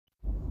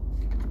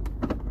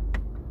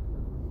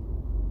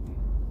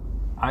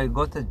I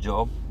got a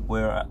job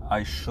where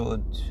I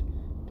should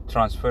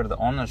transfer the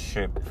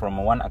ownership from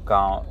one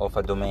account of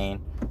a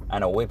domain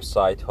and a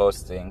website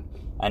hosting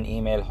and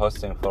email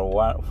hosting from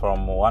one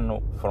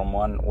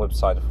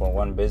website, for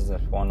one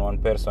business, one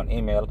person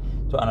email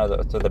to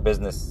another, to the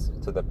business,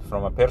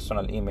 from a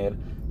personal email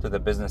to the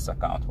business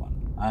account one.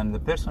 And the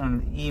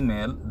personal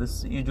email,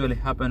 this usually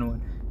happen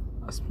when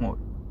a small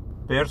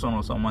person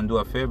or someone do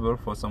a favor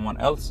for someone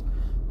else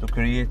to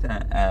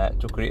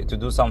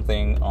do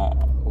something,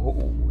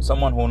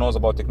 someone who knows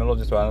about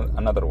technology to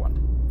another one.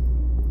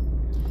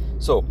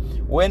 So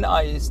when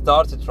I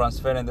started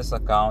transferring this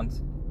account,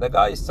 the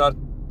guy started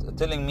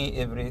telling me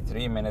every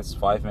 3 minutes,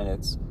 5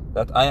 minutes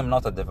that I am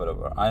not a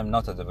developer.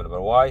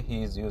 Why?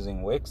 He is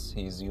using Wix,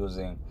 he's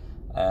using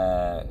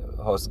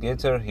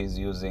HostGator, he's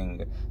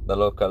using the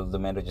local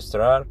domain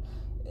registrar.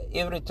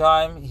 Every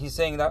time he's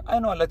saying that I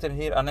know a little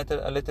here, a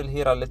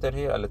little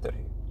here.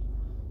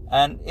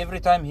 And every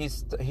time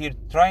he's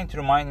trying to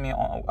remind me,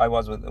 I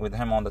was with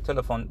him on the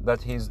telephone,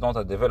 that he's not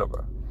a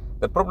developer.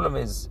 The problem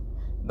is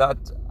that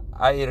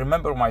I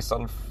remember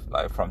myself,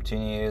 like from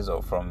 10 years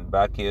or from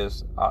back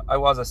years, I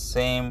was the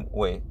same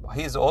way.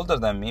 He's older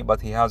than me,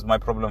 but he has my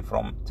problem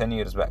from 10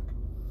 years back.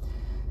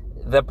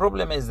 The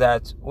problem is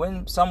that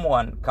when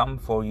someone come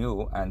for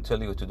you and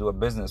tell you to do a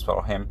business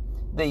for him,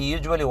 they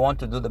usually want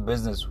to do the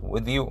business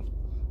with you.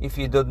 If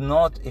you did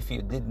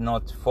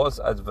not false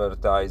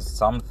advertise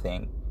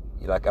something,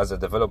 like as a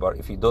developer,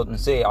 if you don't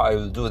say I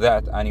will do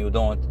that, and you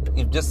don't,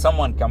 if just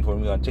someone come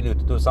from you and tell you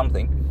to do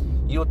something,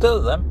 you tell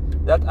them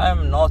that I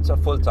am not a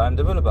full-time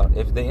developer.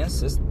 If they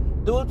insist,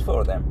 do it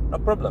for them, no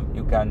problem.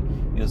 You can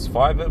use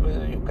Fiverr,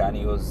 you can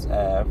use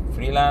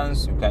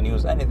freelance, you can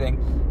use anything.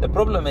 The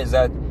problem is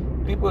that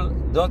people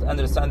don't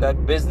understand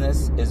that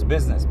business is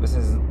business.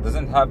 Business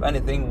doesn't have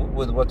anything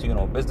with what you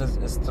know. Business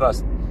is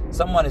trust.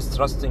 Someone is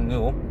trusting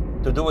you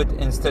to do it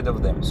instead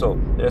of them. So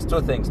there's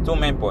two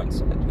main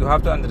points. You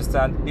have to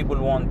understand people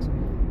want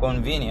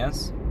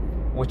convenience,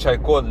 which I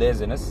call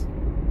laziness.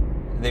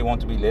 They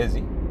want to be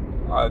lazy.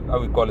 I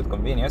will call it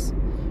convenience,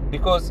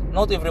 because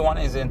not everyone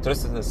is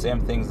interested in the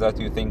same things that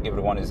you think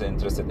everyone is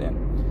interested in.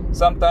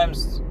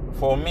 Sometimes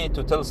for me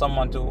to tell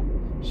someone to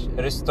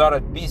restart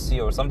a PC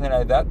or something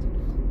like that,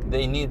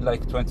 they need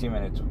like 20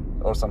 minutes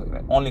or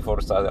something, only for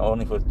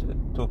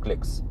 2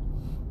 clicks.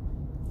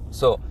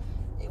 So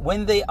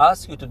when they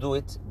ask you to do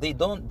it, they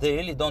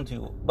really don't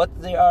you, but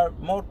they are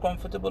more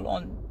comfortable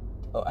on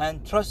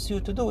and trust you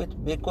to do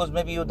it, because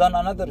maybe you done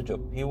another job.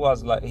 He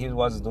was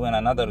doing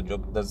another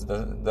job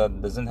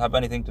that doesn't have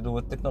anything to do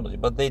with technology,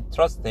 but they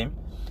trust him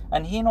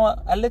and he know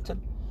a little.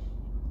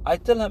 I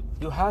tell him,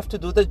 you have to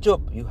do the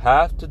job.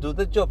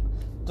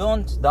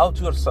 Don't doubt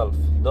yourself.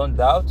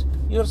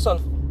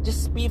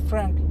 Just be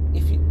frank.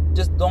 If you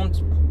just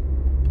don't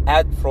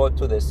add fraud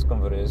to this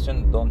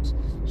conversation, don't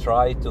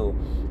try to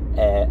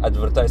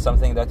advertise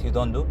something that you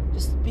don't do.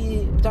 Just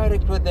be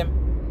direct with them.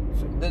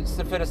 That's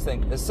the first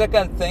thing. The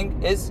second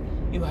thing is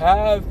you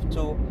have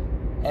to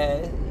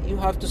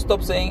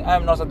stop saying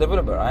I'm not a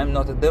developer.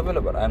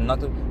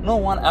 No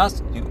one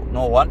asked you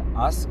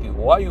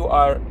why you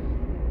are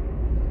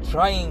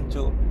trying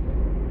to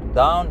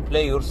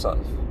downplay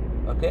yourself.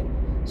 Okay?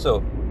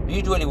 So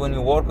usually when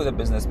you work with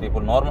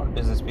normal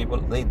business people,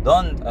 they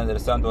don't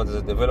understand what is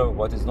a developer,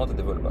 what is not a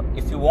developer.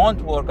 If you want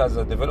to work as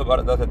a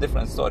developer, that's a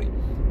different story.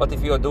 But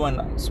if you are doing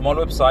small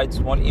websites,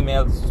 small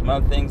emails,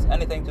 small things,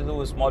 anything to do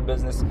with small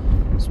business,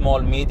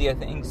 small media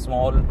things,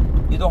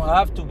 you don't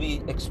have to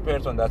be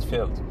expert on that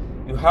field.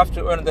 You have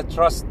to earn the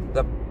trust.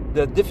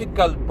 The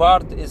difficult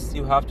part is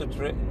you have to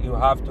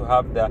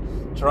have the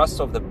trust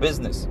of the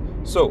business.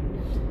 So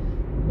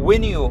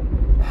when you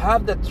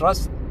have the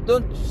trust,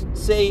 don't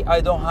say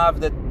I don't have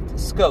the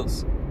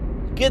skills.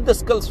 Get the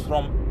skills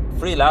from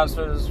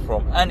freelancers,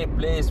 from any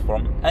place,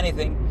 from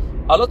anything.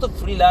 A lot of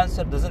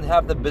freelancers doesn't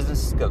have the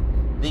business skill.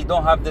 They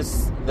don't have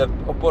the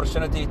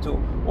opportunity to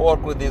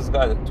work with these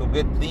guys to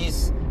get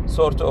these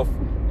sort of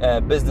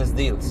business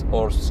deals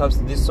or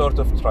this sort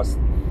of trust.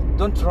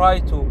 Don't try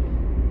to.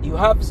 You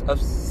have a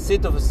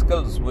set of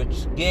skills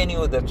which gain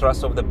you the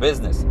trust of the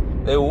business.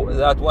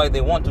 That's why they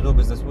want to do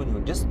business with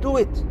you. Just do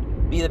it.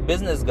 Be the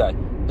business guy.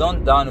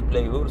 Don't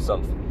downplay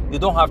yourself. You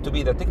don't have to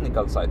be the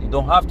technical side. You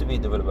don't have to be a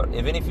developer.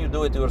 Even if you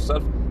do it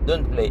yourself,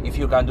 don't play. If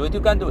you can do it, you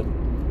can do it.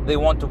 They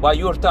want to buy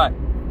your time.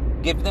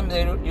 Give them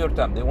your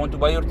time. They want to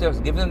buy your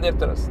trust. Give them their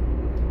trust.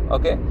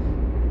 Okay?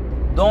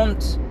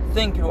 Don't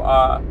think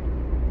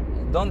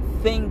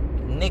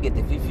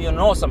negative. If you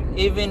know something,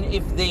 even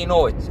if they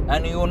know it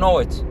and you know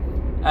it,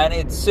 and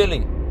it's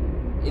silly,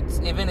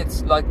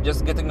 it's like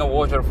just getting a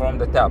water from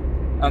the tap,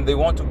 and they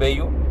want to pay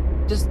you,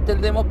 just tell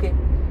them okay.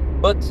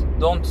 But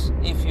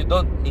if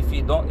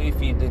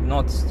you did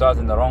not start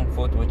in the wrong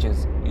foot, which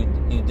is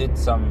you did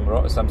some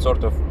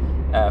sort of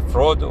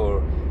fraud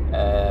or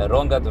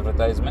wrong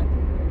advertisement,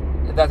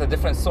 that's a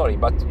different story.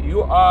 But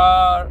you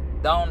are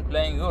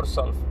downplaying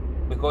yourself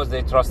because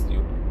they trust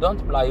you.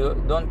 Don't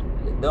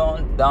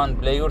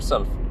downplay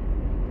yourself.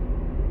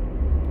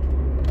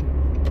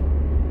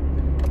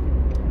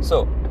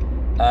 So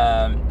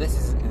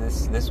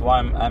This why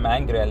I'm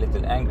angry, a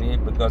little angry,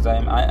 because I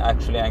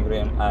actually angry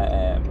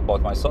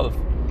about myself.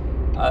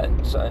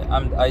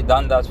 I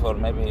done that for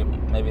maybe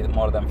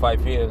more than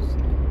 5 years,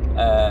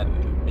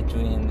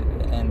 between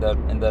in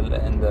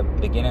the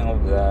beginning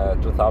of the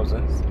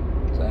 2000s,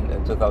 so in the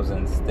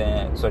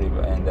 2010, sorry,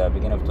 in the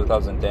beginning of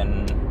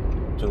 2010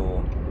 to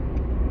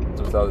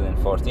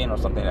 2014 or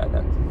something like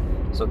that.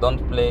 So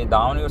don't play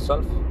down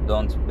yourself.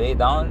 Don't pay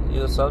down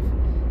yourself.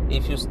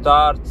 If you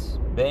start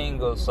paying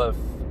yourself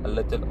a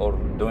little or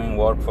doing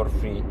work for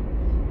free,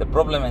 the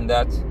problem in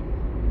that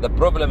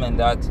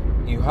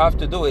you have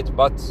to do it,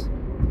 but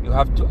you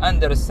have to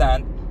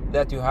understand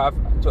that you have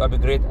to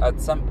upgrade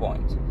at some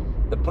point.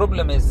 The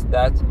problem is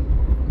that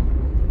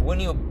when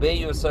you pay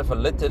yourself a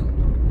little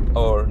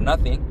or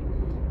nothing,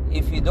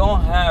 if you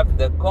don't have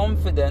the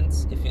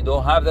confidence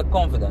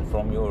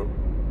from your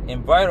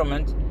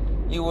environment,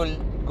 you will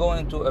go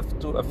into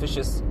a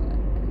vicious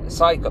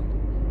cycle,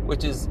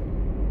 which is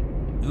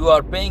you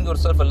are paying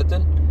yourself a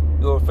little,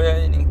 you are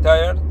feeling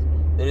tired,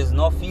 there is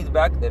no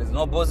feedback, there is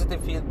no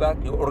positive feedback,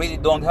 you already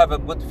don't have a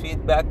good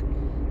feedback.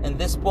 At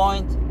this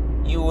point,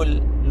 you will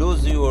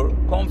lose your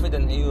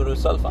confidence in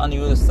yourself, and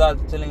you will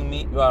start telling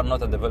me you are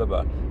not a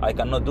developer. I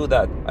cannot do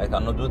that. I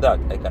cannot do that.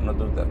 I cannot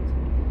do that.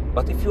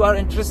 But if you are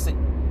interested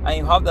and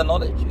you have the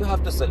knowledge, you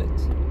have to sell it.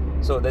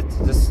 So that's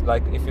just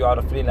like if you are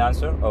a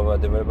freelancer or a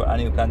developer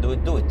and you can do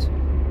it, do it.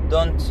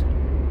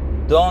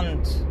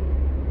 Don't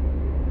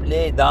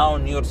play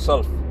down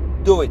yourself.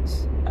 Do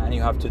it, and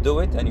you have to do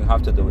it, and you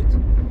have to do it.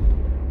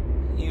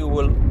 You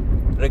will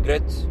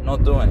regret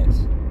not doing it,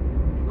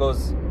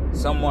 because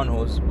someone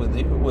who's with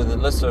a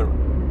lesser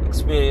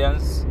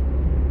experience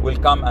will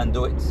come and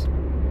do it.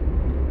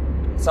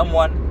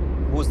 Someone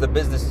who's the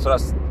business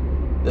trust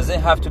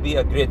doesn't have to be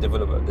a great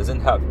developer.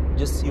 Doesn't have.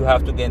 Just you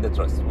have to gain the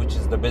trust, which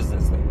is the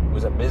business thing,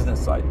 with a business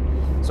side.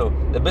 So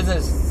the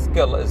business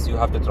skill is you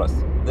have to trust.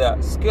 The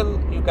skill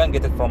you can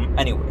get it from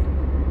anywhere,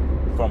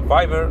 from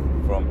Fiverr,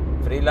 from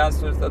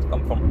freelancers that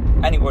come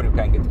from anywhere you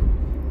can get it.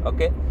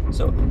 Okay,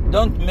 so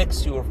don't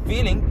mix your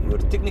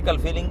technical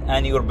feeling,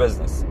 and your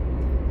business.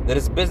 There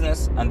is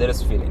business and there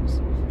is feelings.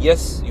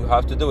 Yes, you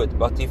have to do it,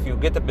 but if you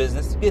get a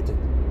business, get it.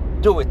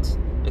 Do it.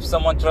 If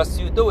someone trusts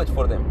you, do it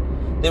for them.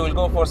 They will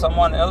go for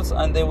someone else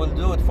and they will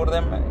do it for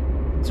them,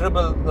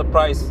 triple the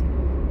price,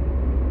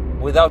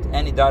 without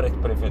any direct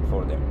benefit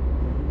for them.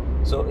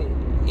 So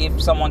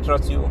if someone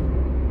trusts you,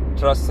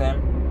 trust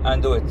him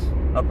and do it.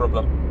 No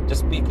problem.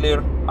 Just be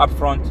clear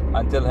upfront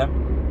and tell him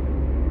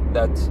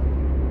that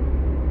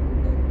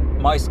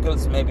my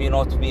skills maybe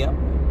not be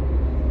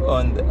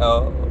on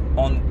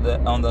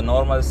the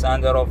normal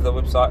standard of the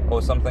website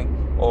or something,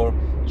 or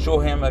show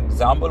him an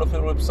example of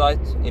your website,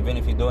 even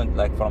if you do it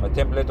like from a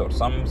template or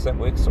some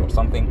Wix or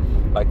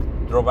something like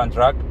drop and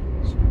drag.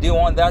 Do you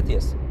want that?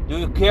 Yes. Do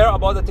you care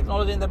about the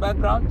technology in the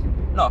background?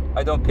 No,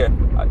 I don't care.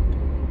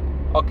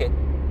 Okay,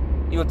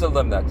 you tell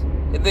them that.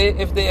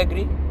 If they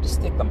agree,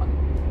 just take the money.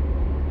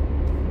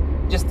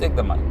 Just take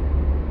the money.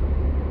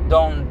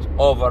 Don't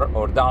over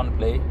or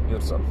downplay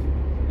yourself.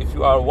 If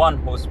you are one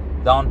who's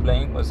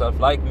downplaying yourself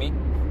like me,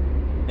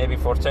 maybe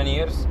for 10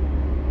 years,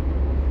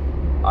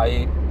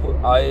 I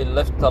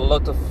left a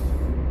lot of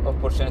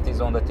opportunities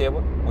on the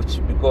table, which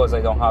because I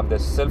don't have the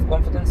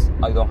self-confidence,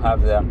 I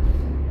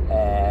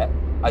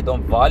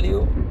don't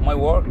value my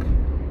work,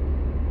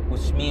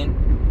 which means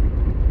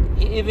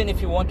even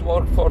if you want to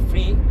work for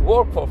free,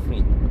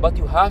 but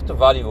you have to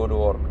value your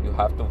work. You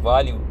have to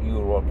value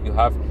your work.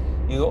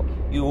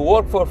 You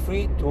work for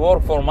free to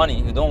work for money.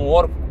 You don't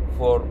work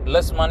for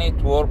less money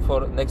to work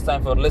for next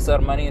time for lesser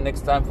money,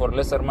 next time for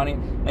lesser money,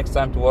 next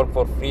time to work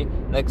for free,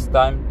 next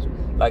time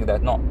like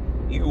that. No,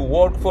 you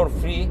work for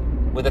free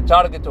with the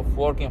target of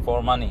working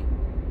for money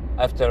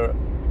after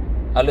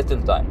a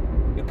little time.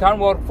 You can't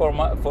work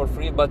for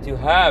free, but you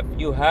have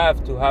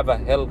to have a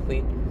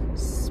healthy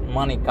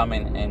money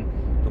coming in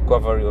to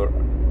cover your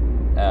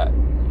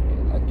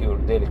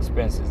daily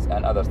expenses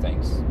and other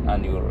things,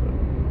 and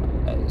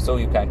so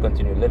you can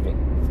continue living.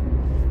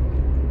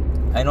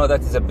 I know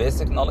that is a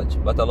basic knowledge,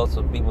 but a lot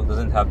of people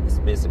doesn't have this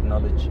basic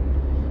knowledge.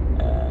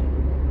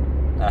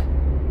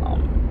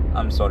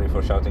 I'm sorry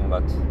for shouting,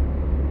 but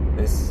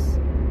this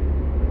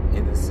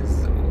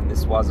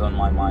was on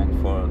my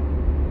mind for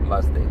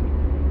last day.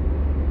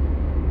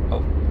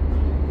 Oh,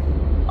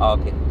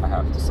 okay, I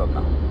have to stop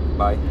now.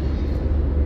 Bye.